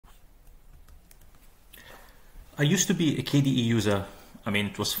I used to be a KDE user. I mean,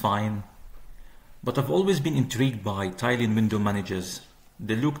 it was fine, but I've always been intrigued by tile-in window managers.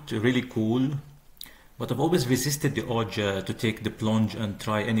 They looked really cool, but I've always resisted the urge to take the plunge and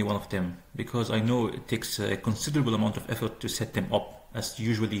try any one of them because I know it takes a considerable amount of effort to set them up, as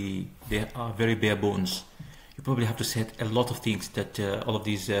usually they are very bare bones. You probably have to set a lot of things that all of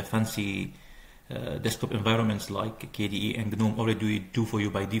these fancy desktop environments like KDE and GNOME already do for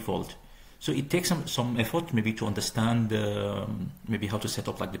you by default. So it takes some effort maybe to understand maybe how to set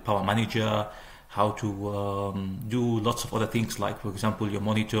up like the power manager, how to do lots of other things like, for example, your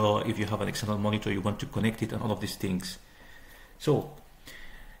monitor. If you have an external monitor, you want to connect it and all of these things. So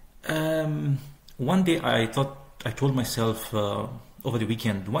one day I told myself over the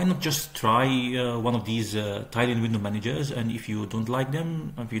weekend, why not just try one of these tile-in window managers, and if you don't like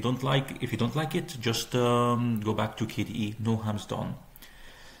them, if you don't like it, just go back to KDE. No harm's done.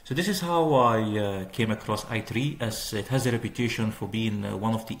 So this is how I came across i3, as it has a reputation for being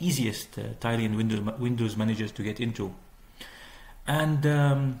one of the easiest tile-in Windows managers to get into. And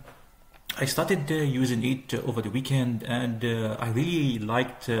I started using it over the weekend, and I really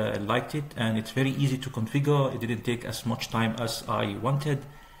liked it, and it's very easy to configure. It didn't take as much time as I wanted.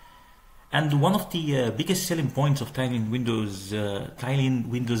 And one of the biggest selling points of tile-in Windows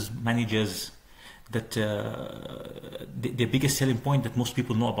managers, that the biggest selling point that most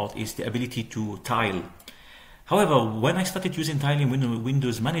people know about is the ability to tile. However, when I started using tile-in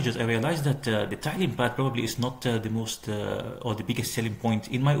Windows managers, I realized that the tiling part probably is not the most or the biggest selling point,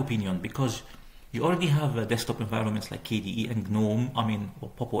 in my opinion, because you already have desktop environments like KDE and GNOME, or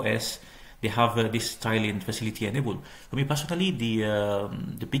Pop OS. They have this tiling facility enabled. For me personally,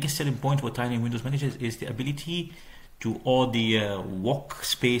 the biggest selling point for tile-in Windows managers is the ability to all the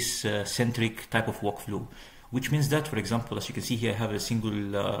workspace centric type of workflow, which means that, for example, as you can see here, I have a single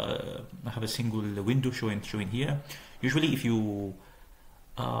window showing here. Usually, if you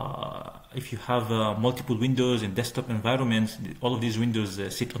have multiple windows in desktop environments, all of these windows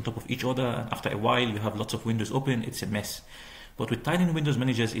sit on top of each other, and after a while, you have lots of windows open. It's a mess. But with tile-in Windows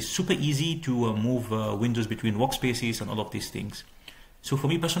managers, it's super easy to move windows between workspaces and all of these things. So for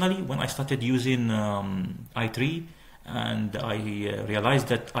me personally, when I started using i3, and I realized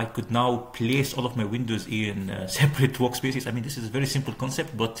that I could now place all of my windows in separate workspaces. I mean, this is a very simple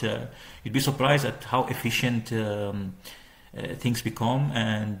concept, but you'd be surprised at how efficient things become,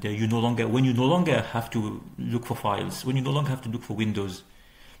 and when you no longer have to look for files, when you no longer have to look for windows,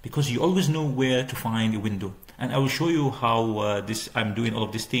 because you always know where to find a window. And I will show you how I'm doing all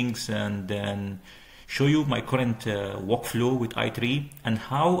of these things, and then show you my current workflow with i3 and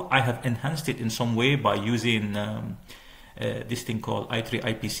how I have enhanced it in some way by using this thing called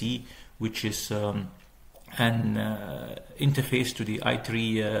i3ipc, which is an interface to the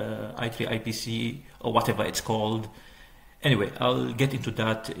i3ipc or whatever it's called. Anyway, I'll get into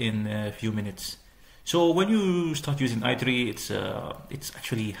that in a few minutes. So when you start using i3, it's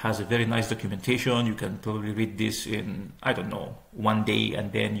actually has a very nice documentation. You can probably read this in, I don't know, one day,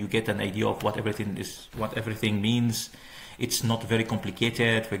 and then you get an idea of what everything means. It's not very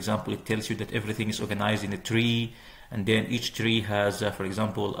complicated. For example, it tells you that everything is organized in a tree, and then each tree has, for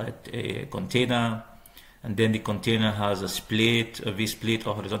example, a container, and then the container has a split, a V-split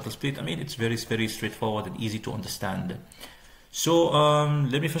or horizontal split. I mean, it's very, very straightforward and easy to understand. So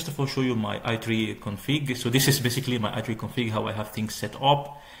let me first of all show you my i3 config. So this is basically my i3 config, how I have things set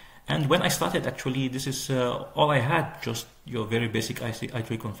up. And when I started, actually, this is all I had, just your very basic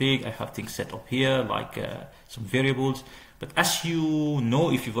i3 config. I have things set up here, like some variables. But as you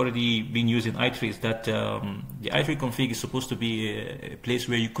know, if you've already been using i3, is that the i3 config is supposed to be a place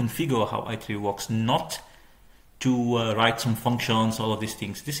where you configure how i3 works, not to write some functions, all of these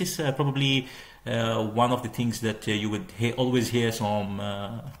things. This is probably one of the things that you would always hear some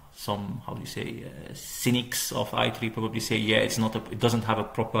how do you say, cynics of i3 probably say, yeah, it doesn't have a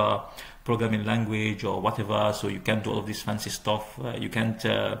proper programming language or whatever, so you can't do all of this fancy stuff. You can't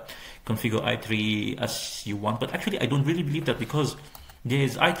configure i3 as you want. But actually, I don't really believe that, because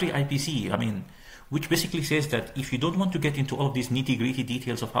there's i3ipc, which basically says that if you don't want to get into all of these nitty-gritty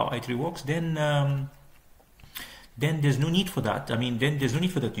details of how i3 works, then there's no need for that.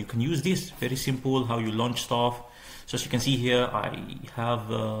 You can use this very simple, how you launch stuff. So as you can see here, I have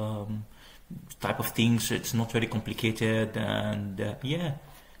type of things. It's not very complicated, and yeah.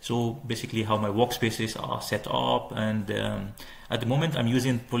 So basically, how my workspaces are set up, and at the moment I'm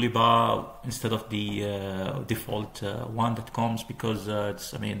using Polybar instead of the default one that comes, because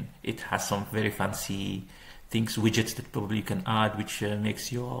it has some very fancy things, widgets that probably you can add, which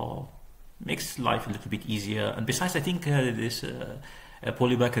makes life a little bit easier. And besides, I think this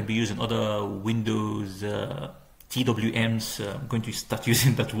Polybar can be used in other Windows TWMs. I'm going to start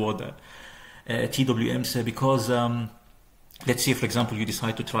using that word, TWMs, because let's say, for example, you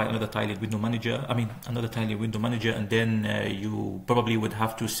decide to try another tile in Window Manager. Another tile in Window Manager, and then you probably would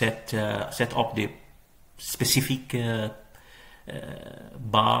have to set up the specific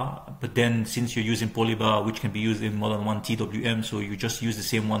bar. But then, since you're using polybar, which can be used in more than one TWM, so you just use the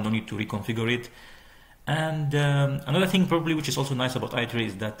same one, no need to reconfigure it. And another thing probably which is also nice about i3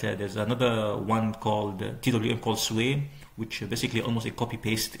 is that there's another one called TWM called Sway, which basically almost a copy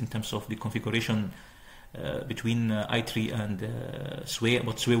paste in terms of the configuration between i3 and Sway.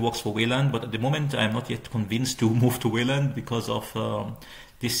 But Sway works for Wayland, but at the moment I'm not yet convinced to move to Wayland because of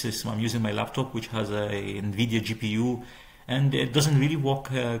I'm using my laptop which has a NVIDIA GPU, and it doesn't really work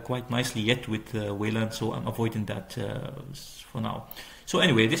quite nicely yet with Wayland, so I'm avoiding that for now. So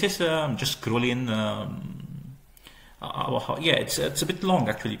anyway, this is just scrolling. Yeah, it's a bit long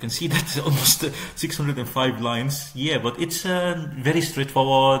actually. You can see that almost 605 lines. Yeah, but it's very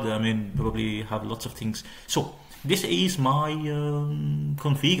straightforward. Probably have lots of things. So this is my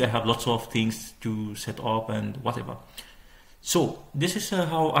config. I have lots of things to set up and whatever. So this is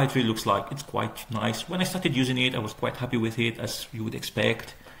how i3 looks like. It's quite nice. When I started using it, I was quite happy with it, as you would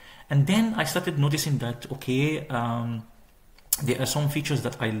expect. And then I started noticing that, okay, there are some features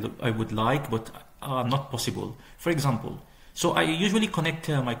that I would like, but are not possible. For example, so I usually connect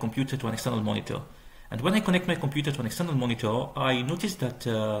my computer to an external monitor. And when I connect my computer to an external monitor, I noticed that,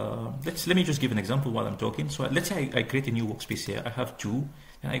 let me just give an example while I'm talking. So let's say I create a new workspace here. I have 2,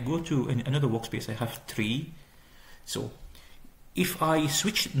 and I go to another workspace. I have 3. So if I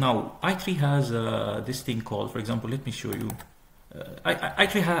switch now, i3 has this thing called, for example, let me show you.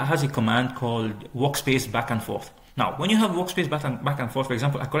 i3 has a command called workspace back and forth. Now, when you have workspace back and forth, for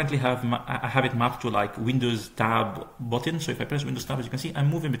example, I currently have it mapped to like Windows Tab button. So if I press Windows Tab, as you can see, I'm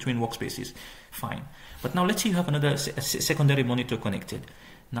moving between workspaces. Fine. But now let's say you have another secondary monitor connected.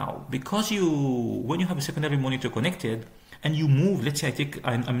 Now, because when you have a secondary monitor connected and you move, let's say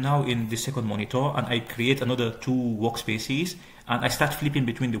I'm now in the second monitor and I create another 2 workspaces and I start flipping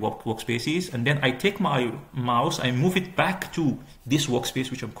between the workspaces, and then I take my mouse, I move it back to this workspace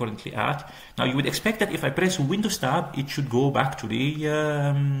which I'm currently at. Now you would expect that if I press Windows Tab, it should go back to the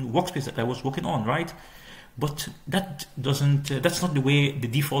workspace that I was working on, right? But that doesn't. That's not the way the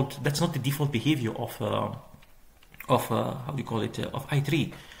default. That's not the default behavior of how do you call it, of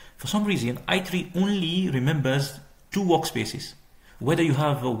i3. For some reason, i3 only remembers 2 workspaces, whether you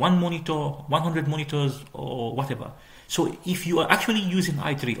have 1 monitor, 100 monitors, or whatever. So if you are actually using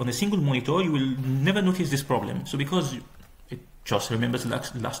i3 on a single monitor, you will never notice this problem. So because it just remembers the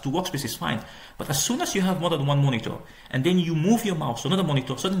last 2 workspaces, fine. But as soon as you have more than 1 monitor, and then you move your mouse to another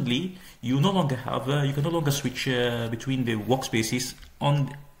monitor, suddenly you no longer have, you can no longer switch between the workspaces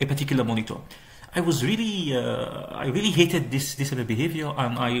on a particular monitor. I really hated this behavior,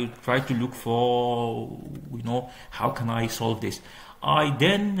 and I tried to look for, how can I solve this? I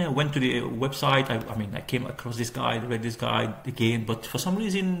then went to the website. I came across this guide, read this guide again, but for some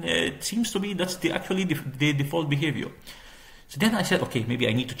reason it seems to be that's actually the default behavior. So then I said, okay, maybe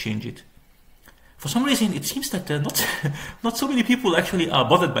I need to change it. For some reason, it seems that not so many people actually are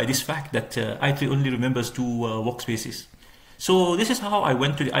bothered by this fact that i3 only remembers 2 workspaces. So this is how I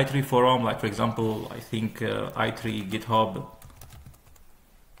went to the i3 forum, like for example, I think i3 GitHub.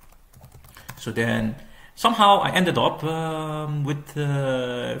 So then somehow I ended up with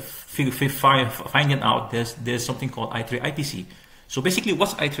finding out there's something called i3ipc. So basically,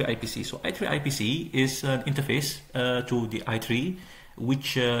 what's i3ipc? So i3ipc is an interface to the i3,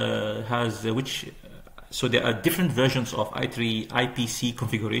 so there are different versions of i3ipc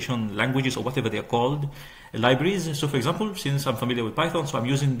configuration languages, or whatever they're called, libraries. So for example, since I'm familiar with Python, so I'm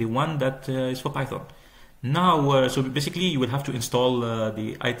using the one that is for Python. Now, so basically you will have to install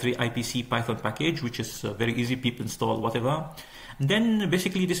the i3ipc Python package, which is very easy, pip install, whatever. And then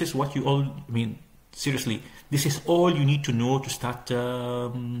basically this is what you all, seriously, this is all you need to know to start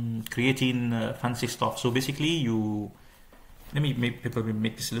creating fancy stuff. So basically let me probably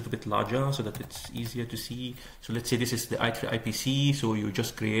make this a little bit larger so that it's easier to see. So let's say this is the i3ipc. So you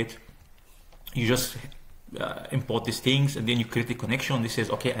just import these things, and then you create a connection. This says,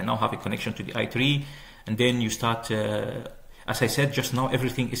 okay, I now have a connection to the i3. And then you start, as I said just now,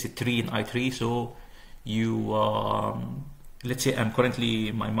 everything is a 3 in i3. So you, let's say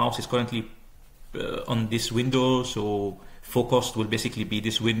my mouse is currently on this window. So focused will basically be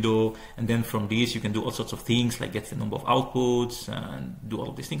this window. And then from this, you can do all sorts of things, like get the number of outputs and do all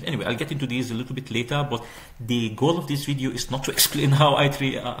of these things. Anyway, I'll get into these a little bit later. But the goal of this video is not to explain how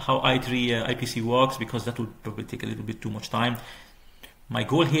i3ipc works, because that would probably take a little bit too much time. My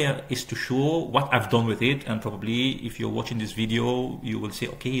goal here is to show what I've done with it, and probably if you're watching this video, you will say,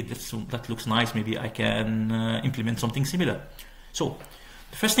 okay, that looks nice, maybe I can implement something similar. So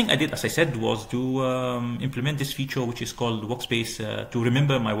the first thing I did, as I said, was to implement this feature which is called workspace, to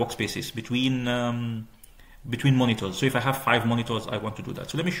remember my workspaces between monitors. So if I have 5 monitors, I want to do that.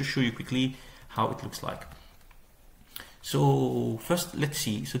 So let me just show you quickly how it looks like. So first, let's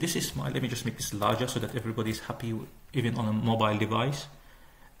see. So this is let me just make this larger so that everybody is happy, even on a mobile device.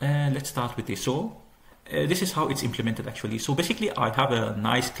 Let's start with this. So this is how it's implemented actually. So basically I have a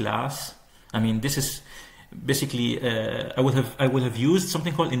nice class. I mean, this is basically, I would have used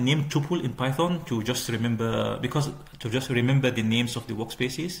something called a name tuple in Python to just remember, the names of the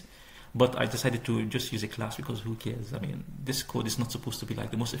workspaces. But I decided to just use a class because who cares? I mean, this code is not supposed to be like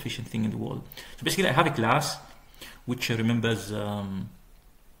the most efficient thing in the world. So basically I have a class which remembers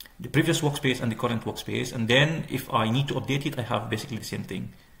the previous workspace and the current workspace, and then if I need to update it, I have basically the same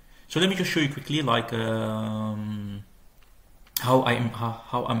thing. So let me just show you quickly like how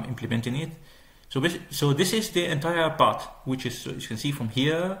I'm implementing it. So this is the entire part, which is, so you can see from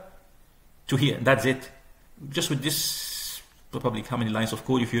here to here. That's it. Just with this, probably how many lines of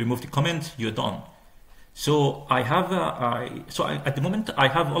code? If you remove the comment, you're done. So I have at the moment I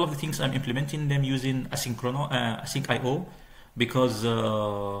have all of the things I'm implementing them using async.io, because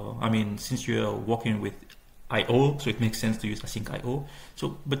I mean, since you're working with IO, so it makes sense to use async.io.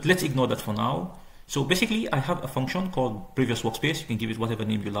 So, but let's ignore that for now. So basically, I have a function called previous workspace. You can give it whatever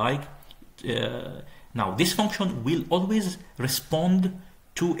name you like. Now, this function will always respond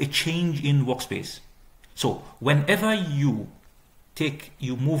to a change in workspace. So whenever you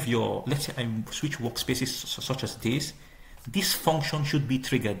move your, let's say I switch workspaces such as this function should be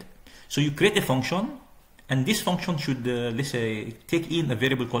triggered. So you create a function, and this function should, let's say, take in a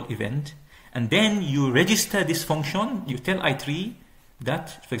variable called event, and then you register this function. You tell i3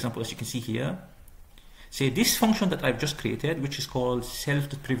 that, for example, as you can see here, say this function that I've just created, which is called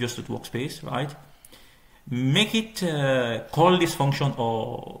self.previous.workspace, right? Make it call this function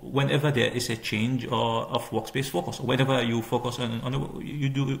or whenever there is a change of workspace focus, or whenever you focus you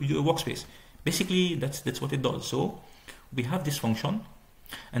do a workspace. Basically, that's what it does. So we have this function,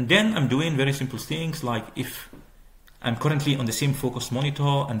 and then I'm doing very simple things like if I'm currently on the same focus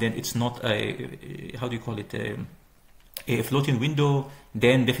monitor, and then it's not a, how do you call it, a floating window,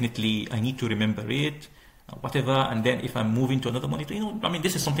 then definitely I need to remember it, whatever. And then if I'm moving to another monitor, I mean,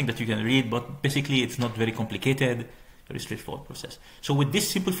 this is something that you can read, but basically it's not very complicated, very straightforward process. So with this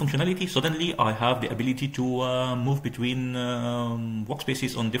simple functionality, suddenly I have the ability to move between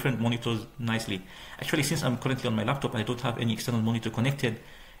workspaces on different monitors nicely. Actually, since I'm currently on my laptop and I don't have any external monitor connected,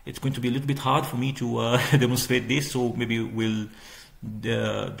 it's going to be a little bit hard for me to demonstrate this, so maybe we'll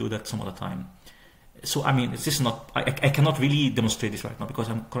do that some other time. So I mean, it's just not, I cannot really demonstrate this right now because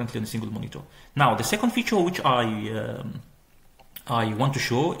I'm currently on a single monitor. Now, the second feature which I want to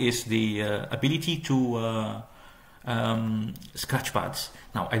show is the ability to scratch pads.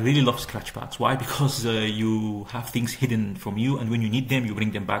 Now, I really love scratch pads. Why? Because you have things hidden from you, and when you need them, you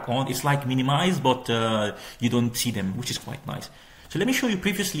bring them back on. It's like minimize, but you don't see them, which is quite nice. So let me show you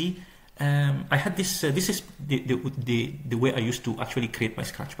previously. I had this. This is the way I used to actually create my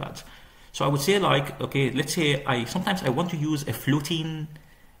scratch pads. So I would say like, okay, let's say sometimes I want to use a floating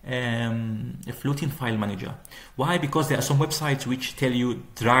file manager. Why? Because there are some websites which tell you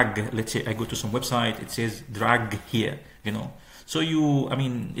drag. Let's say I go to some website, it says drag here, So I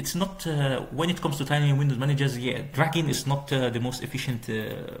mean, it's not, when it comes to tiny Windows managers, yeah, dragging is not the most efficient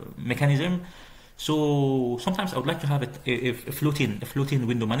mechanism. So sometimes I would like to have a floating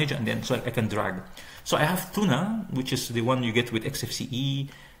window manager, and then so I can drag. So I have Tuna, which is the one you get with XFCE.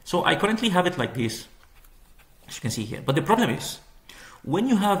 So I currently have it like this, as you can see here. But the problem is, when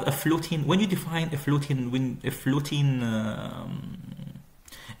you have when you define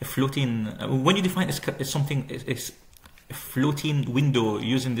when you define a floating window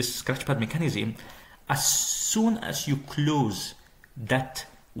using this scratchpad mechanism, as soon as you close that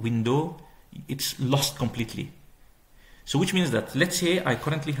window, it's lost completely. So which means that, let's say I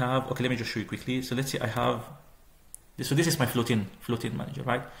currently have, okay, let me just show you quickly. So let's say I have, so this is my floating manager,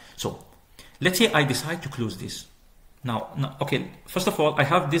 right? So let's say I decide to close this. Now, okay, first of all, I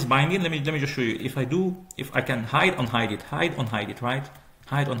have this binding. Let me just show you. If I can hide, unhide it, right?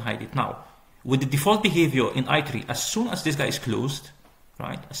 Hide, unhide it. Now, with the default behavior in i3, as soon as this guy is closed,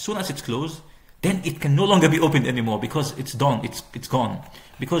 right? As soon as it's closed, then it can no longer be opened anymore because it's done, it's gone.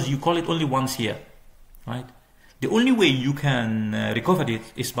 Because you call it only once here, right? The only way you can recover it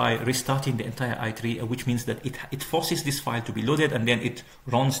is by restarting the entire i3, which means that it forces this file to be loaded and then it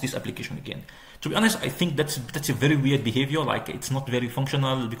runs this application again. To be honest, I think that's a very weird behavior. Like, it's not very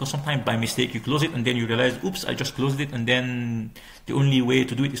functional, because sometimes by mistake you close it and then you realize, oops, I just closed it, and then the only way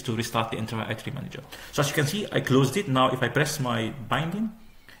to do it is to restart the entire i3 manager. So as you can see, I closed it. Now if I press my binding,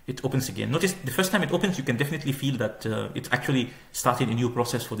 it opens again. Notice the first time it opens, you can definitely feel that it's actually starting a new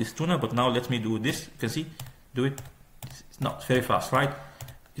process for this tuner. But now let me do this. You can see, do it. It's not very fast, right?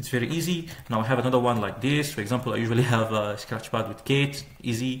 It's very easy. Now I have another one like this. For example, I usually have a scratchpad with Kate.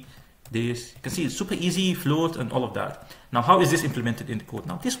 Easy. This, you can see it's super easy, float, and all of that. Now, how is this implemented in the code?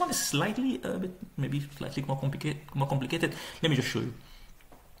 Now, this one is slightly, maybe slightly more complicated. Let me just show you.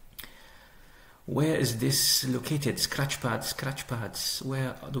 Where is this located? Scratchpads.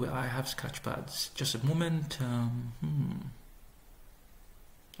 Where do I have scratchpads? Just a moment.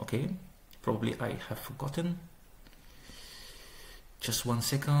 Okay, probably I have forgotten. Just 1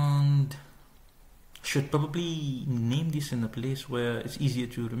 second. Should probably name this in a place where it's easier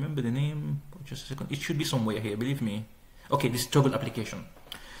to remember the name. Just a second. It should be somewhere here, believe me. Okay, this toggle application.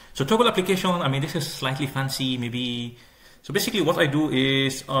 So toggle application, I mean, this is slightly fancy, maybe. So basically what I do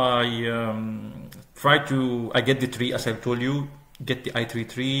is I get the tree, as I've told you, get the i3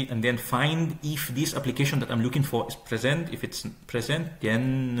 tree, and then find if this application that I'm looking for is present. If it's present,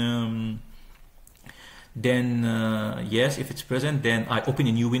 then yes, if it's present, then I open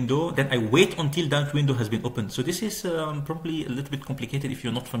a new window. Then I wait until that window has been opened. So this is probably a little bit complicated if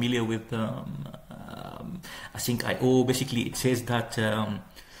you're not familiar with i3io. Basically, it says that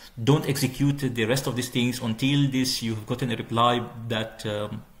don't execute the rest of these things until you've gotten a reply that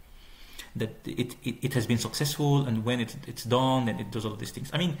that it has been successful, and when it's done, then it does all of these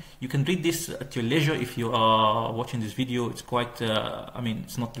things. I mean, you can read this at your leisure if you are watching this video. It's quite, I mean,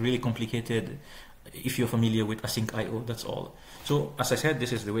 it's not really complicated. If you're familiar with i3io, that's all. So as I said,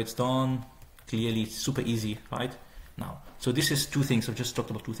 this is the way it's done. Clearly, it's super easy, right? Now, so this is two things. I've just talked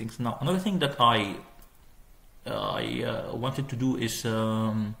about two things. Now, another thing that I wanted to do is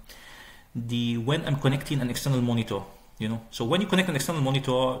when I'm connecting an external monitor, you know. So when you connect an external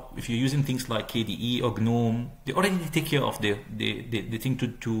monitor, if you're using things like KDE or GNOME, they already take care of the thing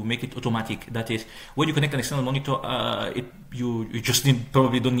to make it automatic. That is, when you connect an external monitor, you just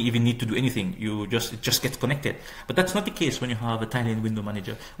probably don't even need to do anything. It just gets connected. But that's not the case when you have a tiny window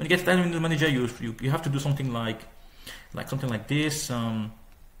manager. When you get a tiny window manager, you have to do something like something like this. And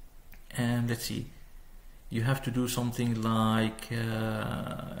let's see, you have to do something like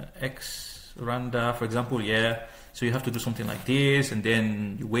X randa, for example. Yeah. So you have to do something like this, and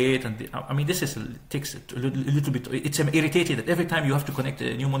then you wait. And I mean, this takes a little bit. It's irritating that every time you have to connect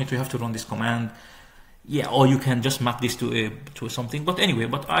a new monitor, you have to run this command. Yeah, or you can just map this to something. But anyway,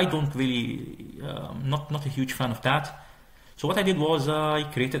 I don't really not a huge fan of that. So what I did was I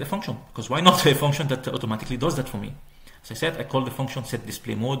created a function, because why not a function that automatically does that for me? As I said, I called the function set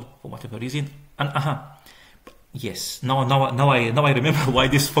display mode for whatever reason, and yes, now I remember why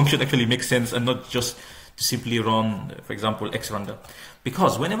this function actually makes sense and not just to simply run, for example, xrender.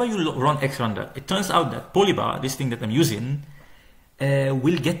 Because whenever you run xrender, it turns out that polybar, this thing that I'm using,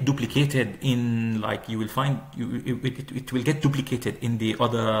 will get duplicated in, like, you will find it will get duplicated in the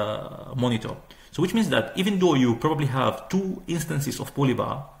other monitor. So which means that even though you probably have two instances of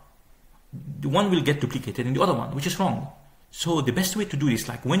polybar, the one will get duplicated in the other one, which is wrong. So the best way to do this,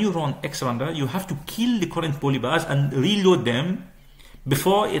 like when you run xrender, you have to kill the current polybars and reload them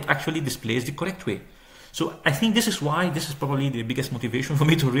before it actually displays the correct way. So I think this is why this is probably the biggest motivation for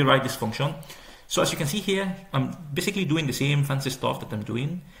me to rewrite this function. So as you can see here, I'm basically doing the same fancy stuff that I'm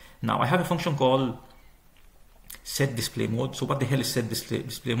doing. Now I have a function called set display mode. So what the hell is set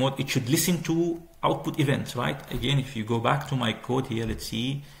display mode? It should listen to output events, right? Again, if you go back to my code here, let's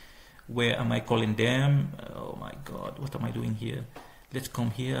see, where am I calling them? Oh my God, what am I doing here? Let's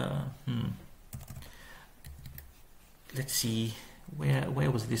come here. Let's see. Where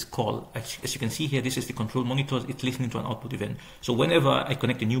was this call? As you can see here, this is the control monitors. It's listening to an output event. So whenever I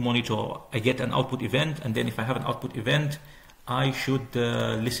connect a new monitor, I get an output event, and then if I have an output event, I should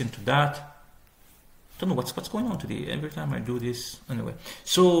listen to that. Don't know what's going on today. Every time I do this, anyway.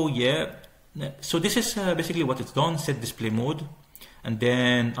 So yeah, so this is basically what it's done. Set display mode, and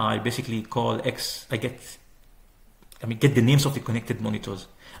then I basically call X. get the names of the connected monitors.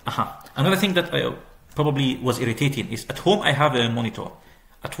 Another thing that I probably was irritating is at home I have a monitor,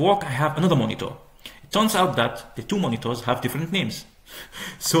 at work I have another monitor. It turns out that the two monitors have different names.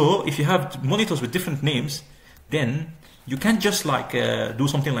 So if you have monitors with different names, then you can't just like do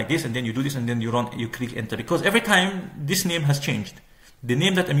something like this and then you do this and then you click enter, because every time this name has changed. The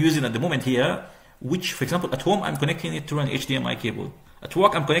name that I'm using at the moment here which, for example, at home I'm connecting it through an HDMI cable. At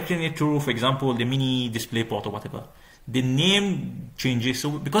work I'm connecting it through, for example, the mini display port or whatever. The name changes,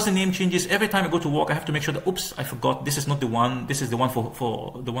 so because the name changes every time I go to work, I have to make sure that, oops, I forgot, this is not the one, this is the one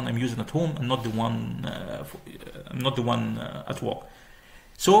for the one I'm using at home, and not the one at work.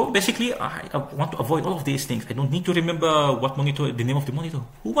 So basically, I want to avoid all of these things. I don't need to remember what monitor, the name of the monitor.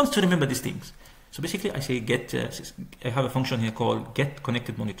 Who wants to remember these things? So basically, I say get. I have a function here called get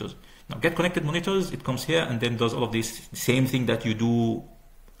connected monitors. Now, get connected monitors, it comes here and then does all of this same thing that you do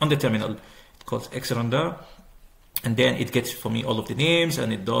on the terminal. It calls xrender. And then it gets for me all of the names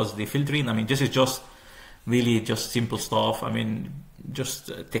and it does the filtering. I mean, this is just really just simple stuff. I mean, just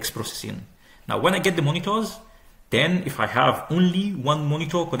text processing. Now, when I get the monitors, then if I have only one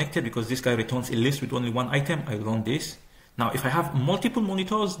monitor connected, because this guy returns a list with only one item, I run this. Now, if I have multiple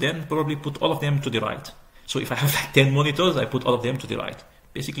monitors, then probably put all of them to the right. So if I have like 10 monitors, I put all of them to the right.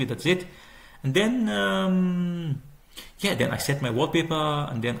 Basically, that's it. And then, yeah, then I set my wallpaper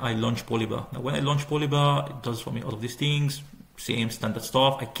and then I launch Polybar. Now when I launch Polybar, it does for me all of these things, same standard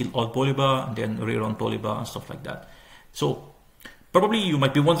stuff. I kill all Polybar and then rerun Polybar and stuff like that. So probably you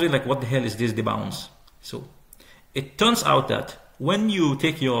might be wondering like, what the hell is this debounce? So it turns out that when you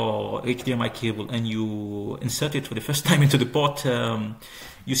take your HDMI cable and you insert it for the first time into the port,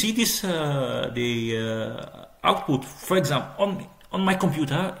 you see this, the output, for example, on my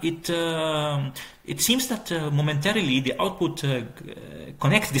computer, it seems that momentarily the output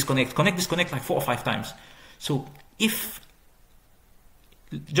connect, disconnect like 4 or 5 times. So if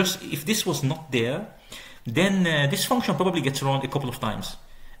this was not there, then this function probably gets run a couple of times.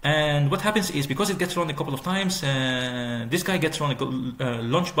 And what happens is, because it gets run a couple of times, this guy gets run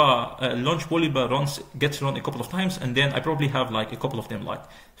launch Polybar gets run a couple of times, and then I probably have like a couple of them, like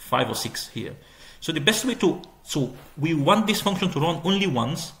 5 or 6 here. So the best way so we want this function to run only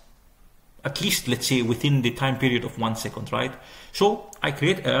once, at least let's say within the time period of 1 second, right? So I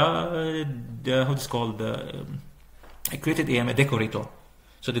create I created a decorator.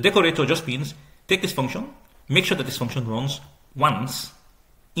 So the decorator just means take this function, make sure that this function runs once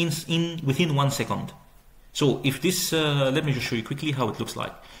within 1 second. So if this, let me just show you quickly how it looks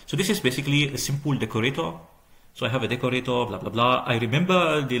like. So this is basically a simple decorator. So I have a decorator, blah, blah, blah. I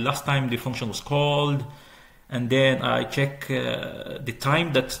remember the last time the function was called, and then I check the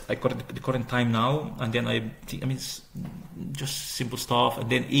time that the current time now, and then I mean, it's just simple stuff. And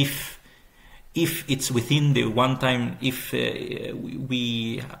then if it's within the one time, if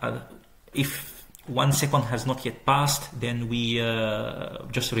 1 second has not yet passed, then we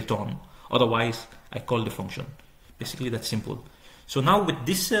just return. Otherwise, I call the function. Basically, that's simple. So now with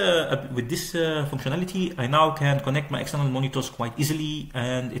this functionality, I now can connect my external monitors quite easily,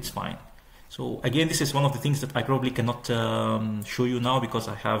 and it's fine. So again, this is one of the things that I probably cannot show you now because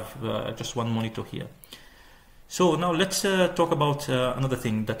I have just one monitor here. So now let's talk about another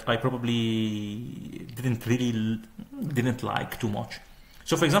thing that I probably didn't like too much.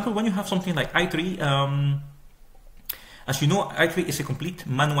 So for example, when you have something like i3, as you know, i3 is a complete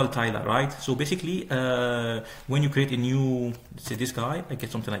manual tiler, right? So basically, when you create a new, let's say this guy, I get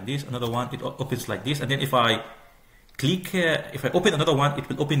something like this, another one, it opens like this, and then if I click, if I open another one, it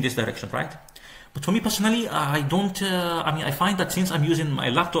will open this direction, right? But for me personally, I don't, I mean, I find that since I'm using my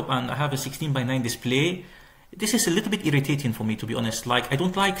laptop and I have a 16:9 display, this is a little bit irritating for me, to be honest. Like, I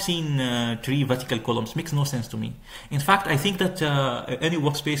don't like seeing 3 vertical columns. Makes no sense to me. In fact, I think that any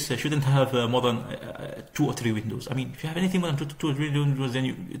workspace shouldn't have more than 2 or 3 windows. I mean, if you have anything more than 2 or 3 windows, then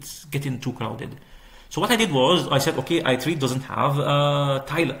it's getting too crowded. So what I did was, I said, okay, i3 doesn't have a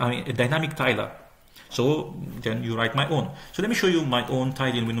dynamic tiler. So then you write my own. So let me show you my own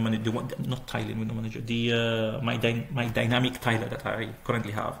tiling window manager, not tiling window manager, my dynamic tiler that I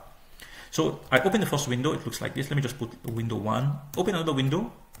currently have. So I open the first window, it looks like this. Let me just put window 1, open another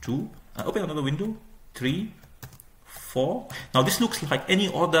window, 2, open another window, 3, 4. Now this looks like any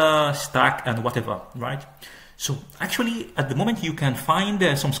other stack and whatever, right? So actually at the moment you can find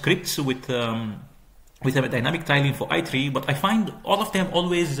some scripts with a dynamic tiling for i3, but I find all of them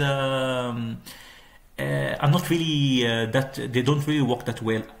always are not really, they don't really work that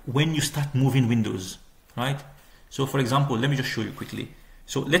well when you start moving windows, right? So for example, let me just show you quickly.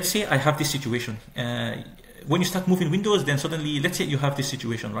 So let's say I have this situation. When you start moving windows, then suddenly, let's say you have this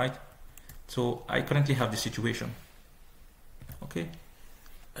situation, right? So I currently have this situation. Okay.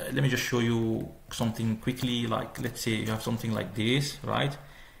 Let me just show you something quickly. Like, let's say you have something like this, right?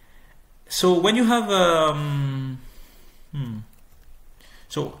 So when you have,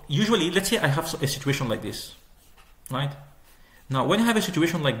 so usually, let's say I have a situation like this, right? Now, when I have a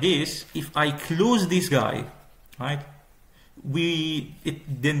situation like this, if I close this guy, right?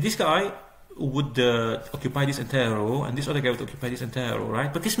 Then this guy would occupy this entire row, and this other guy would occupy this entire row,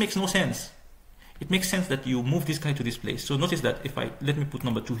 right? But this makes no sense. It makes sense that you move this guy to this place. So notice that if let me put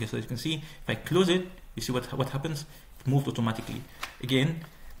number 2 here so that you can see, if I close it, you see what happens? It moved automatically. Again,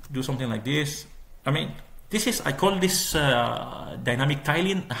 do something like this. I mean, I call this dynamic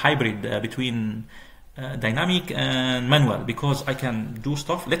tiling a hybrid between dynamic and manual, because I can do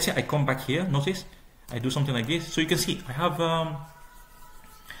stuff. Let's say I come back here, notice, I do something like this. So you can see I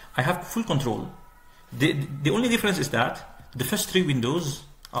have full control. The only difference is that the first 3 windows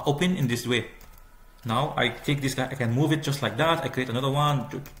are open in this way. Now I take this guy, I can move it just like that. I create another one,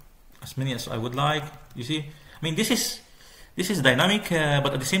 as many as I would like. You see, I mean, this is dynamic,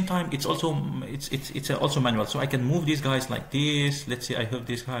 but at the same time, it's also also manual. So I can move these guys like this. Let's say I have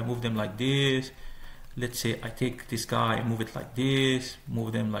this guy, move them like this. Let's say I take this guy, move it like this,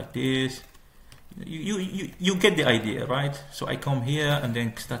 move them like this. You get the idea, right? So I come here and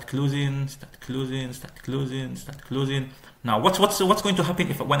then start closing, start closing, start closing, start closing. Now what's going to happen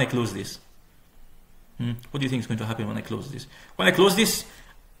when I close this? What do you think is going to happen when I close this? When I close this,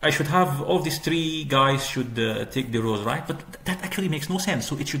 I should have all these 3 guys should take the rows, right? But that actually makes no sense.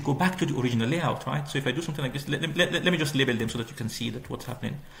 So it should go back to the original layout, right? So if I do something like this, let me just label them so that you can see that what's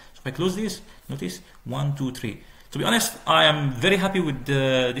happening. So if I close this, notice 1, 2, 3. To be honest, I am very happy with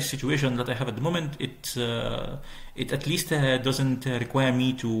this situation that I have at the moment. It at least doesn't require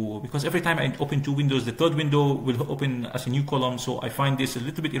me to, because every time I open 2 windows, the 3rd window will open as a new column. So I find this a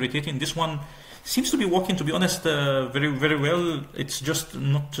little bit irritating. This one seems to be working, to be honest, very, very well. It's just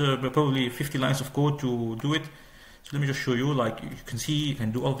not probably 50 lines of code to do it. So let me just show you, like you can see, you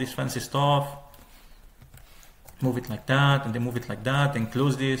can do all this fancy stuff. Move it like that, and then move it like that, and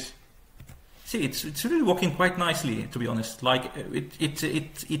close this. See, it's really working quite nicely, to be honest. Like it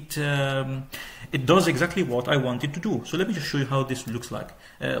does exactly what I wanted to do. So let me just show you how this looks like.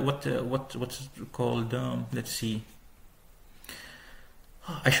 What's called? Let's see.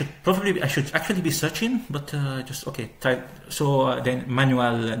 I should actually be searching, but just okay. Then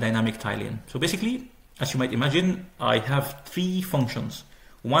manual dynamic tiling. So basically, as you might imagine, I have 3 functions.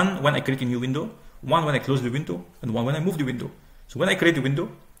 One when I create a new window, one when I close the window, and one when I move the window. So when I create the window,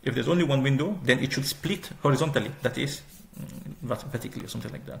 if there's only one window, then it should split horizontally, that is vertically or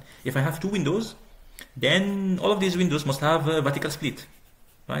something like that. If I have 2 windows, then all of these windows must have a vertical split,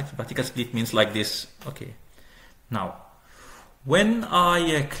 right? Vertical split means like this. Okay. Now, when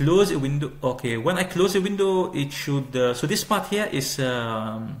I close a window, it should, so this part here is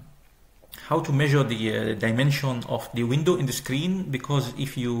how to measure the dimension of the window in the screen, because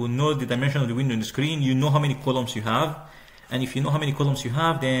if you know the dimension of the window in the screen, you know how many columns you have. And if you know how many columns you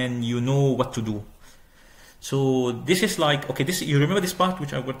have, then you know what to do. So this is like, okay, you remember this part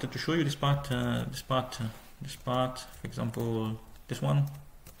which I wanted to show you, this part, for example, this one,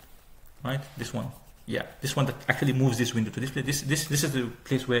 right? This one, yeah, this one that actually moves this window to this place. This is the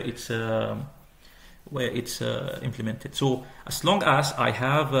place where it's implemented. So as long as I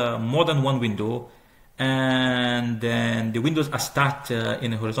have more than one window, and then the windows are stacked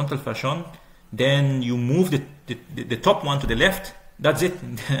in a horizontal fashion, then you move the top one to the left. That's it.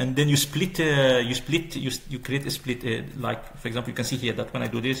 And then you split. You create a split. Like for example, you can see here that when I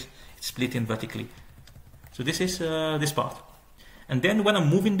do this, it's split in vertically. So this is this part. And then when I'm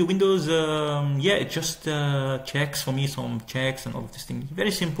moving the windows, yeah, it just checks for me some checks and all of this thing.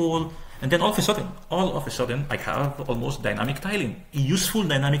 Very simple. And then all of a sudden, I have almost dynamic tiling, useful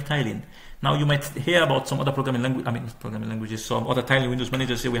dynamic tiling. Now you might hear about some other programming languages, some other tiling windows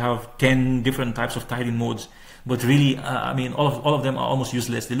managers say we have 10 different types of tiling modes, but really, I mean, all of them are almost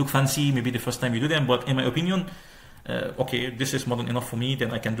useless. They look fancy, maybe the first time you do them, but in my opinion, okay, this is modern enough for me.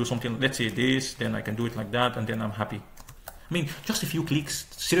 Then I can do something, let's say this, then I can do it like that, and then I'm happy. I mean, just a few clicks,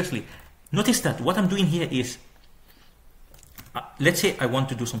 seriously. Notice that what I'm doing here is, let's say I want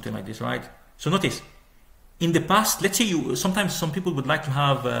to do something like this, right? So notice, in the past, let's say sometimes some people would like to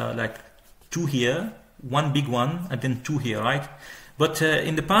have like 2 here, 1 big one, and then 2 here, right? But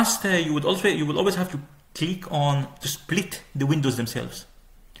in the past, you would always have to click on to split the windows themselves.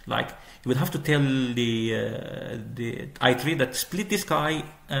 Like you would have to tell the i3 that split this guy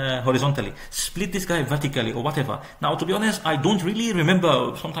horizontally, split this guy vertically, or whatever. Now, to be honest, I don't really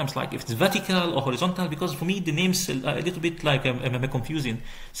remember sometimes like if it's vertical or horizontal, because for me the name's a little bit like confusing.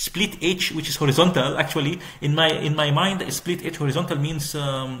 Split H, which is horizontal, actually in my mind, split H horizontal means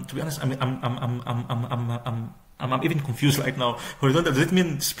to be honest, I'm even confused right now. Horizontal, does it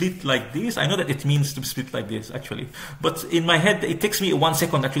mean split like this? I know that it means to split like this, actually. But in my head, it takes me 1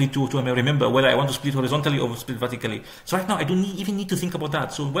 second actually to remember whether I want to split horizontally or split vertically. So right now, I don't even need to think about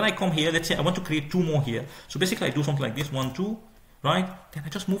that. So when I come here, let's say I want to create 2 more here. So basically, I do something like this, 1, 2, right? Then I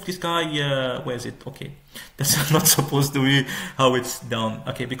just move this guy, where is it? Okay, that's not supposed to be how it's done.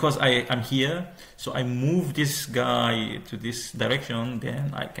 Okay, because I'm here, so I move this guy to this direction,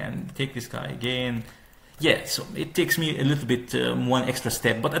 then I can take this guy again. Yeah, so it takes me a little bit one extra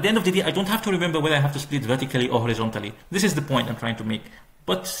step, but at the end of the day, I don't have to remember whether I have to split vertically or horizontally. This is the point I'm trying to make.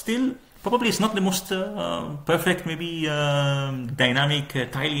 But still, probably it's not the most perfect, maybe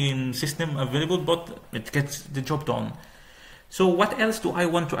dynamic tiling system available, but it gets the job done. So what else do I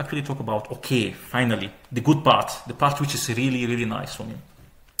want to actually talk about? Okay, finally, the good part, the part which is really, really nice for me.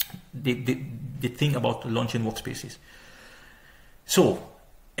 The thing about launching workspaces. So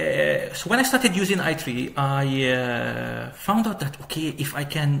when I started using i3, I found out that, okay, if I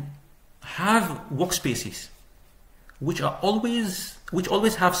can have workspaces which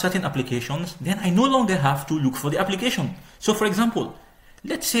always have certain applications, then I no longer have to look for the application. So for example,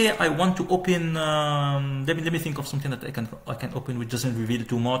 let's say I want to open, let me think of something that I can open which doesn't reveal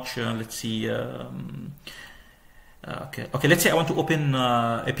too much. Let's see, okay, let's say I want to open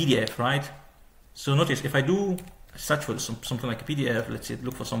a PDF, right? So notice if I do search for something like a PDF, let's say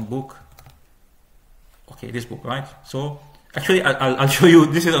look for some book. Okay, this book, right? So actually I'll show you.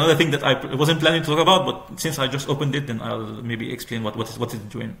 This is another thing that I wasn't planning to talk about, but since I just opened it, then I'll maybe explain what it's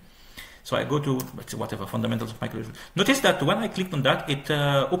doing. So I go to, let's say, whatever, fundamentals of microelectronics. Notice that when I clicked on that, it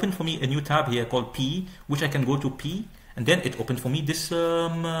opened for me a new tab here called P, which I can go to P, and then it opened for me this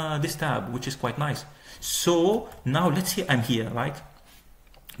this tab, which is quite nice. So now let's say I'm here, right?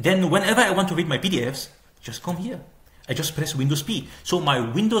 Then whenever I want to read my PDFs, just come here. I just press Windows P. So my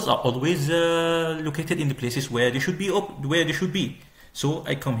windows are always located in the places where they should be. So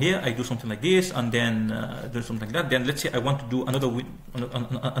I come here, I do something like this, and then do something like that. Then let's say I want to do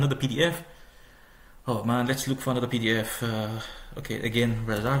another PDF. Oh man, let's look for another PDF. Okay, again,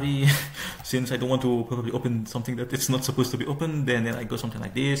 where are we? Since I don't want to probably open something that it's not supposed to be open, then I go something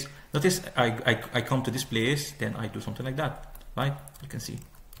like this. Notice I come to this place, then I do something like that, right? You can see.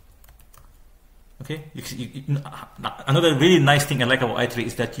 Okay, another really nice thing I like about i3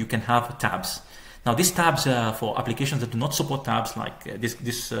 is that you can have tabs. Now these tabs for applications that do not support tabs like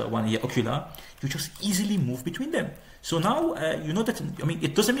this one here, Ocular, you just easily move between them. So now you know that, I mean,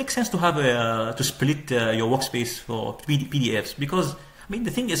 it doesn't make sense to have to split your workspace for PDFs, because I mean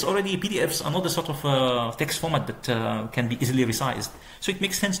the thing is already PDFs are not the sort of text format that can be easily resized. So it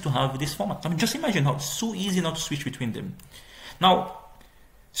makes sense to have this format. I mean, just imagine how it's so easy now to switch between them. Now,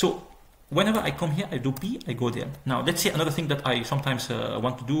 so whenever I come here, I do P, I go there. Now, let's say another thing that I sometimes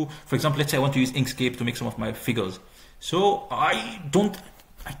want to do, for example, let's say I want to use Inkscape to make some of my figures. So I don't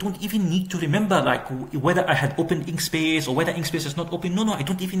even need to remember like whether I had opened Inkspace or whether Inkspace is not open. No, I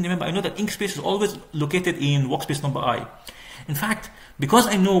don't even remember. I know that Inkspace is always located in workspace number I. In fact, because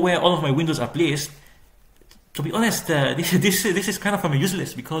I know where all of my windows are placed, to be honest, this is kind of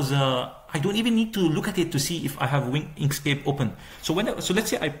useless, because I don't even need to look at it to see if I have Inkscape open. So let's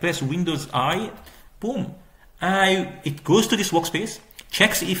say I press Windows I, boom, it goes to this workspace,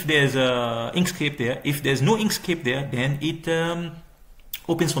 checks if there's Inkscape there. If there's no Inkscape there, then it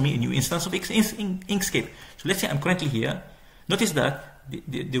opens for me a new instance of Inkscape. So let's say I'm currently here. Notice that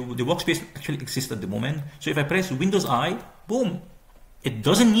the workspace actually exists at the moment. So if I press Windows I, boom, it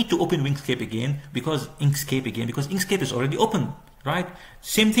doesn't need to open Inkscape again, because Inkscape is already open, right?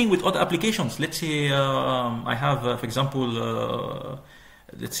 Same thing with other applications. Let's say I have, for example,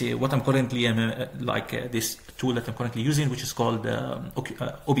 let's say what I'm currently this tool that I'm currently using, which is called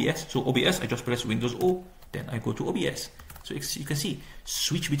OBS. So OBS, I just press Windows O, then I go to OBS. So you can see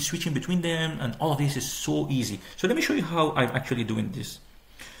switching between them, and all of this is so easy. So let me show you how I'm actually doing this.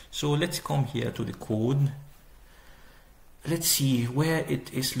 So let's come here to the code. Let's see where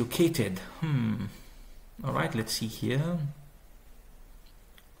it is located. All right, let's see here.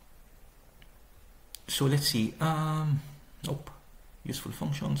 So let's see. Nope. Useful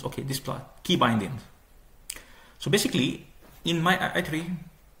functions. Okay, this part, key binding. So basically, in my i3,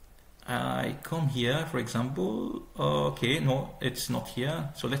 I come here, for example. Okay, no, it's not here.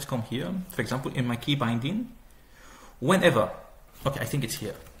 So let's come here. For example, in my key binding, whenever. Okay, I think it's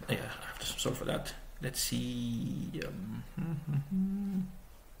here. Yeah, I have to solve for that. Let's see.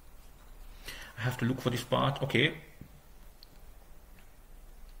 I have to look for this part. Okay.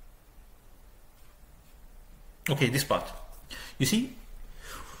 Okay, this part. You see?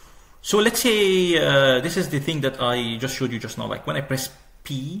 So let's say this is the thing that I just showed you just now. Like when I press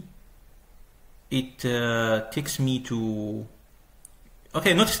P, it takes me to.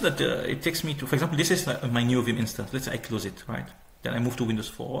 Okay, notice that it takes me to. For example, this is my new Vim instance. Let's say I close it, right? Then I move to Windows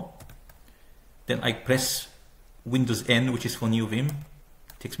 4. Then I press Windows N, which is for new Vim.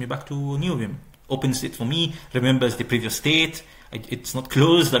 Takes me back to new Vim. opens it for me, remembers the previous state, it's not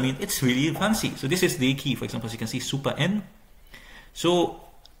closed. I mean, it's really fancy. So this is the key, for example, as you can see, super N. So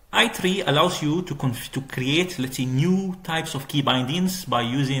i3 allows you to create, let's say, new types of key bindings by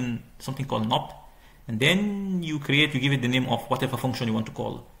using something called nop, and then you give it the name of whatever function you want to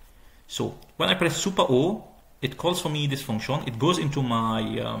call. So when I press super O, it calls for me this function. It goes into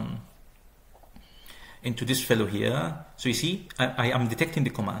my into this fellow here. So you see, I am detecting the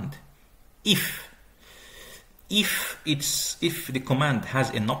command. If the command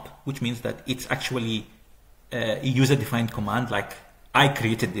has a nop, which means that it's actually a user-defined command, like I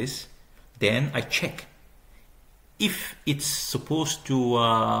created this, then I check if it's supposed to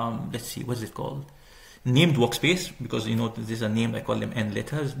let's see, what is it called, named workspace, because you know these are named, I call them n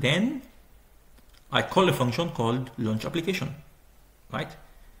letters. Then I call a function called launch application, right?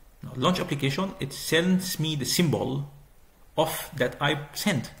 Now launch application, it sends me the symbol of that I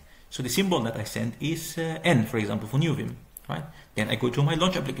sent. So the symbol that I sent is N, for example, for new Vim, right? Then I go to my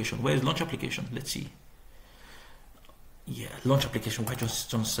launch application. Where is launch application? Let's see. Yeah, launch application. Why don't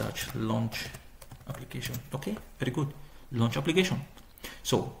search launch application? Okay, very good. Launch application.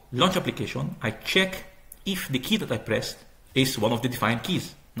 So launch application, I check if the key that I pressed is one of the defined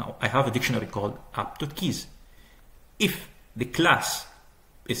keys. Now I have a dictionary called app.keys. If the class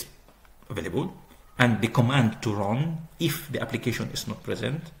is available and the command to run, if the application is not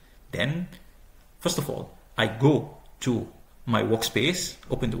present, then first of all, I go to my workspace,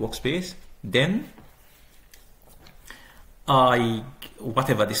 open the workspace, then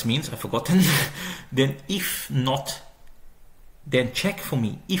whatever this means, I've forgotten. Then if not, then check for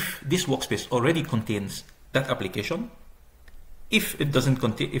me if this workspace already contains that application. If it doesn't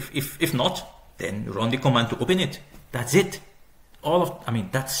contain, if not, then run the command to open it. That's it. I mean,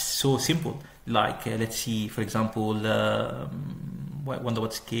 that's so simple. Like, let's see, for example, wonder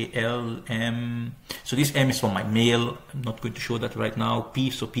what's KLM. So this M is for my mail. I'm not going to show that right now.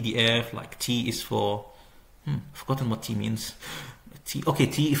 P, so PDF, like T is for, forgotten what T means. Okay,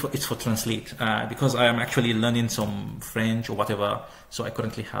 T it's for translate, because I am actually learning some French or whatever. So I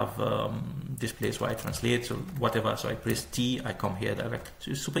currently have this place where I translate, so whatever. So I press T, I come here direct. So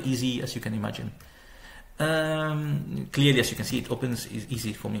it's super easy, as you can imagine. Clearly, as you can see, it opens is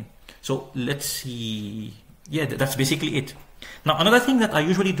easy for me. So let's see. Yeah, that's basically it. Now, another thing that I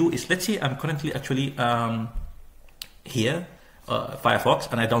usually do is, let's say I'm currently actually here,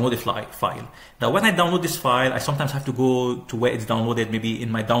 Firefox, and I download a file. Now, when I download this file, I sometimes have to go to where it's downloaded, maybe in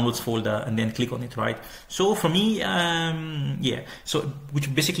my downloads folder, and then click on it, right? So for me, yeah, so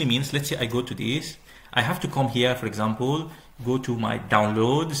which basically means, let's say I go to this, I have to come here, for example, go to my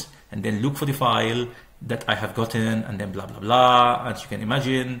downloads, and then look for the file that I have gotten, and then blah, blah, blah. As you can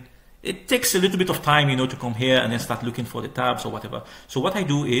imagine, it takes a little bit of time, you know, to come here and then start looking for the tabs or whatever. So what I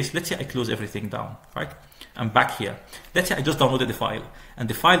do is, let's say I close everything down, right? I'm back here. Let's say I just downloaded the file, and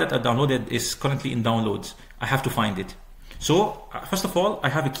the file that I downloaded is currently in downloads. I have to find it. So first of all, I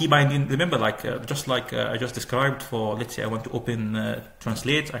have a key binding. Remember, like just like I just described for, let's say I want to open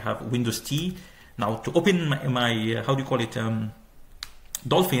translate, I have Windows T. Now to open my how do you call it,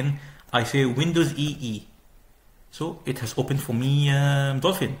 Dolphin, I say Windows EE. So it has opened for me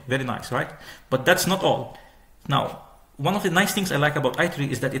Dolphin. Very nice, right? But that's not all. Now, one of the nice things I like about i3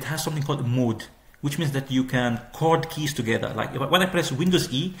 is that it has something called mode, which means that you can chord keys together. Like when I press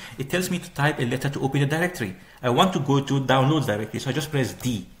Windows E, it tells me to type a letter to open a directory. I want to go to downloads directory, so I just press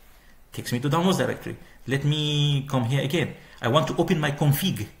D. Takes me to downloads directory. Let me come here again. I want to open my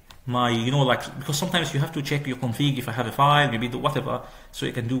config. You know, like, because sometimes you have to check your config if I have a file, maybe do whatever. So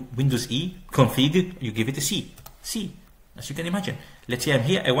you can do Windows E, config, you give it a C. C, as you can imagine. Let's say I'm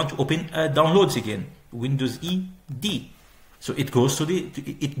here, I want to open downloads again. Windows E, D. So it goes to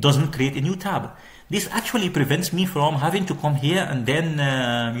it doesn't create a new tab. This actually prevents me from having to come here and then,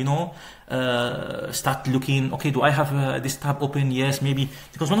 you know, start looking, okay, do I have this tab open? Yes, maybe.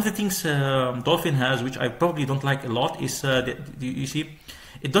 Because one of the things Dolphin has, which I probably don't like a lot, is, you see,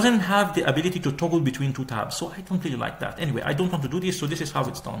 it doesn't have the ability to toggle between two tabs. So I don't really like that. Anyway, I don't want to do this, so this is how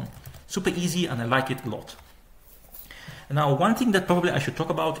it's done. Super easy, and I like it a lot. Now, one thing that probably I should talk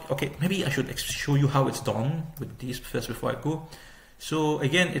about, okay, maybe I should show you how it's done with these first before I go. So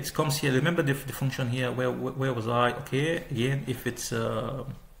again, it comes here. Remember the function here. Where was I? Okay, again, if it's you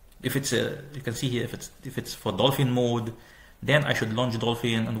can see here if it's for Dolphin mode, then I should launch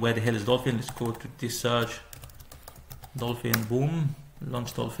Dolphin. And where the hell is Dolphin? Let's go to this search. Dolphin, boom,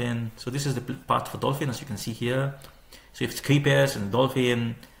 launch Dolphin. So this is the part for Dolphin, as you can see here. So if it's Creepers and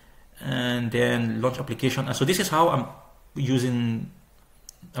Dolphin, and then launch application. And so this is how I'm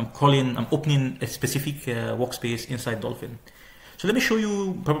opening a specific workspace inside Dolphin. So let me show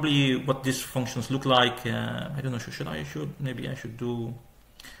you probably what these functions look like. I don't know, maybe I should do,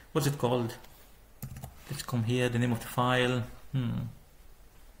 what's it called? Let's come here, the name of the file.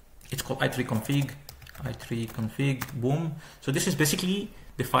 It's called i3config, boom. So this is basically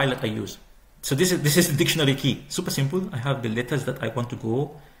the file that I use. So this is the dictionary key. Super simple. I have the letters that I want to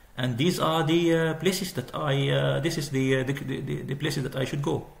go, and these are the places that this is the places that I should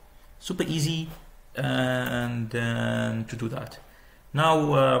go. Super easy, and to do that.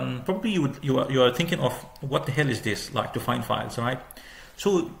 Now, probably you are thinking of what the hell is this, like to find files, right?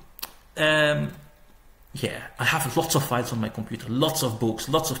 So, yeah, I have lots of files on my computer, lots of books,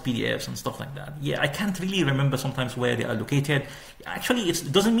 lots of PDFs and stuff like that. Yeah, I can't really remember sometimes where they are located. Actually, it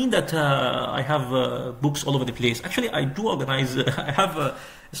doesn't mean that I have books all over the place. Actually, I do organize. I have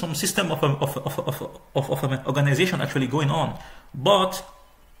some system of an organization actually going on, but.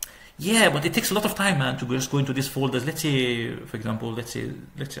 Yeah, but it takes a lot of time, man, to just go into these folders. Let's say, for example, let's say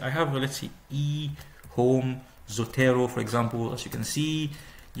I have, home, Zotero, for example. As you can see,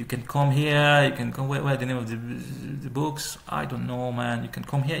 you can come here, you can come, where the name of the books? I don't know, man. You can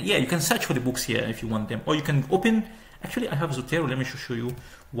come here. Yeah, you can search for the books here if you want them. Or you can open, actually, I have Zotero. Let me show you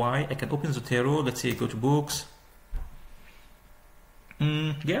why. I can open Zotero. Let's say go to books.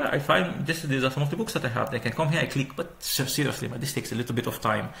 Yeah, I find these are some of the books that I have. I can come here, I click, but seriously, man, this takes a little bit of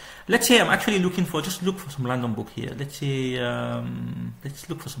time. Let's say I'm actually looking for, just look for some random book here. Let's say, let's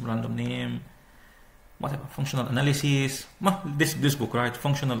look for some random name, whatever, functional analysis, this book, right?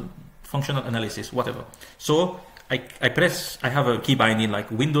 Functional analysis, whatever. So I have a key binding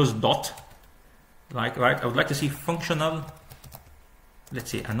like Windows dot, right? I would like to see functional, let's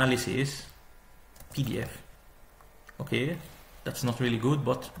say analysis, PDF, okay. That's not really good,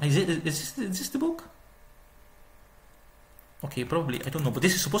 but is this the book? Okay, probably, I don't know, but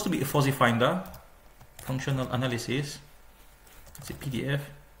this is supposed to be a fuzzy finder. Functional analysis. It's a PDF.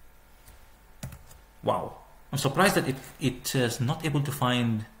 Wow. I'm surprised that it is not able to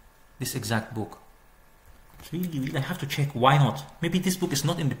find this exact book. It's really, I have to check why not. Maybe this book is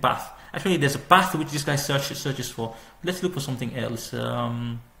not in the path. Actually, there's a path which this guy searches for. Let's look for something else.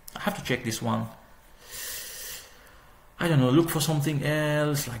 I have to check this one. I don't know, look for something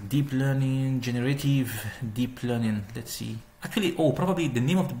else like deep learning, generative deep learning. Let's see. Actually, probably the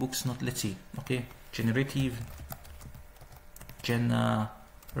name of the book's not, let's see. Okay, generative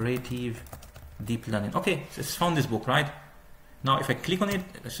deep learning. Okay, so it's found this book, right? Now, if I click on it,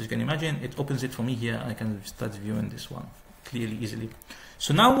 as you can imagine, it opens it for me here. I can start viewing this one clearly, easily.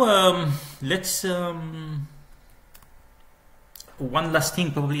 So now, let's... one last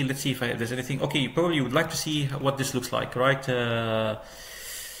thing, probably, let's see if there's anything. Okay, probably you would like to see what this looks like, right? To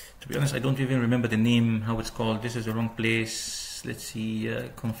be honest, I don't even remember the name, how it's called. This is the wrong place. Let's see,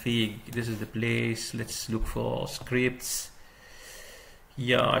 config, this is the place. Let's look for scripts.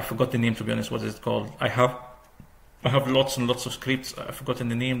 Yeah, I forgot the name, to be honest. What is it called? I have lots and lots of scripts. I've forgotten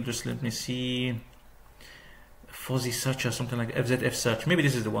the name. Just let me see. Fuzzy search or something like FZF search. Maybe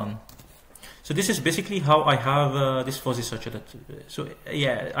this is the one. So this is basically how I have this fuzzy searcher. So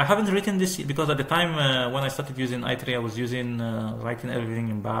yeah, I haven't written this because at the time when I started using i3, I was using writing everything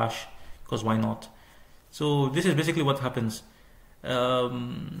in Bash, because why not? So this is basically what happens.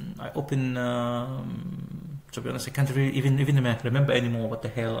 I open. To be honest, I can't really even remember anymore. What the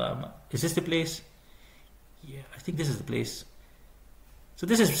hell? Is this the place? Yeah, I think this is the place. So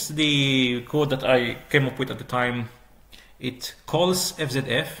this is the code that I came up with at the time. It calls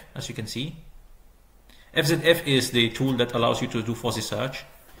FZF, as you can see. FZF is the tool that allows you to do fuzzy search.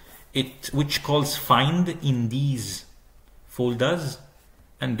 Which calls find in these folders,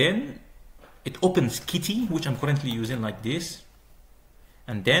 and then it opens Kitty, which I'm currently using like this.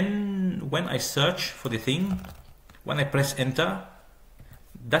 And then when I search for the thing, when I press enter,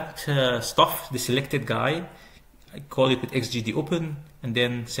 that stuff, the selected guy, I call it with XGD open, and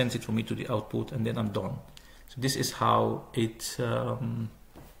then sends it for me to the output, and then I'm done. So this is how it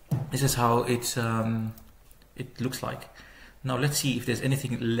it looks like. Now let's see if there's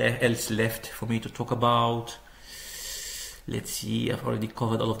anything else left for me to talk about. Let's see, I've already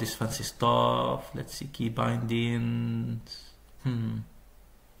covered all of this fancy stuff. Let's see, key bindings.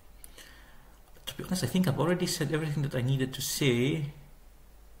 To be honest, I think I've already said everything that I needed to say.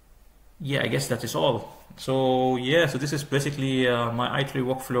 Yeah, I guess that is all. So yeah, so this is basically my i3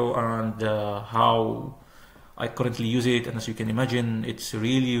 workflow and how I currently use it. And as you can imagine, it's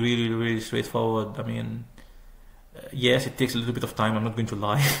really straightforward. I mean, yes, it takes a little bit of time, I'm not going to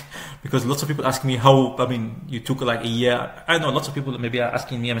lie, because lots of people ask me how, I mean, you took like a year. I know lots of people maybe are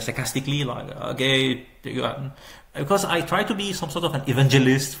asking me, sarcastically, like, okay, because I try to be some sort of an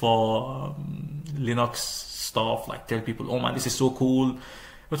evangelist for Linux stuff, like tell people, oh man, this is so cool.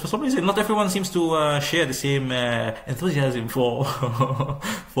 But for some reason, not everyone seems to share the same enthusiasm for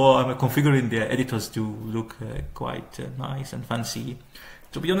for configuring their editors to look quite nice and fancy.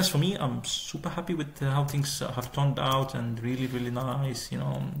 To be honest, for me, I'm super happy with how things have turned out, and really, really nice. You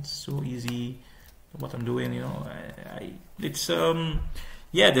know, it's so easy what I'm doing. You know, it's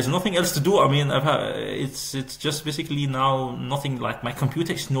yeah, there's nothing else to do. I mean, it's just basically now nothing, like my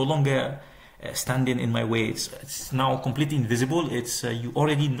computer is no longer standing in my way. It's now completely invisible. It's you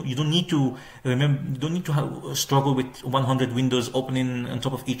don't need to remember, you don't need to struggle with 100 windows opening on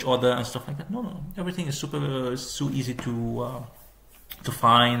top of each other and stuff like that. No, everything is so easy to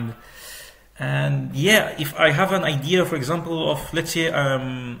find. And yeah, if I have an idea, for example, of, let's say,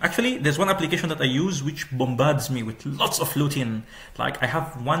 actually there's one application that I use which bombards me with lots of floating. Like I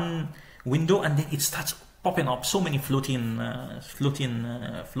have one window and then it starts popping up so many floating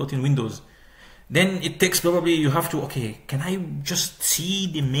windows. Then it takes probably, you have to, okay, can I just see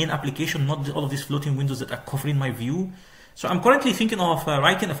the main application, not all of these floating windows that are covering my view? So I'm currently thinking of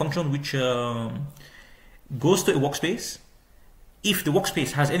writing a function which goes to a workspace. If the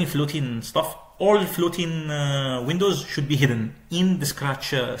workspace has any floating stuff, all floating windows should be hidden in the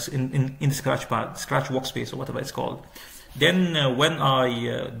Scratch in the Scratch pad, Scratch workspace, or whatever it's called. Then when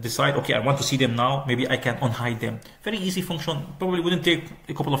I decide, okay, I want to see them now, maybe I can unhide them. Very easy function. Probably wouldn't take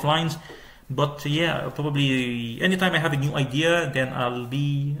a couple of lines, but yeah, probably anytime I have a new idea, then I'll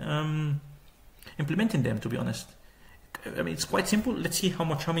be implementing them. To be honest, I mean, it's quite simple. Let's see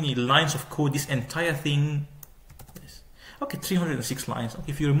how many lines of code this entire thing. Okay, 306 lines. Okay,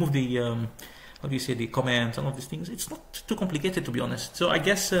 if you remove the, how do you say, the comments and all these things, it's not too complicated, to be honest. So I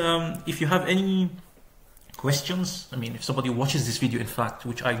guess if you have any questions, I mean, if somebody watches this video, in fact,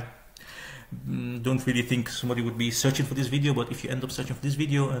 which I don't really think somebody would be searching for this video, but if you end up searching for this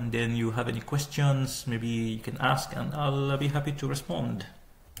video and then you have any questions, maybe you can ask and I'll be happy to respond.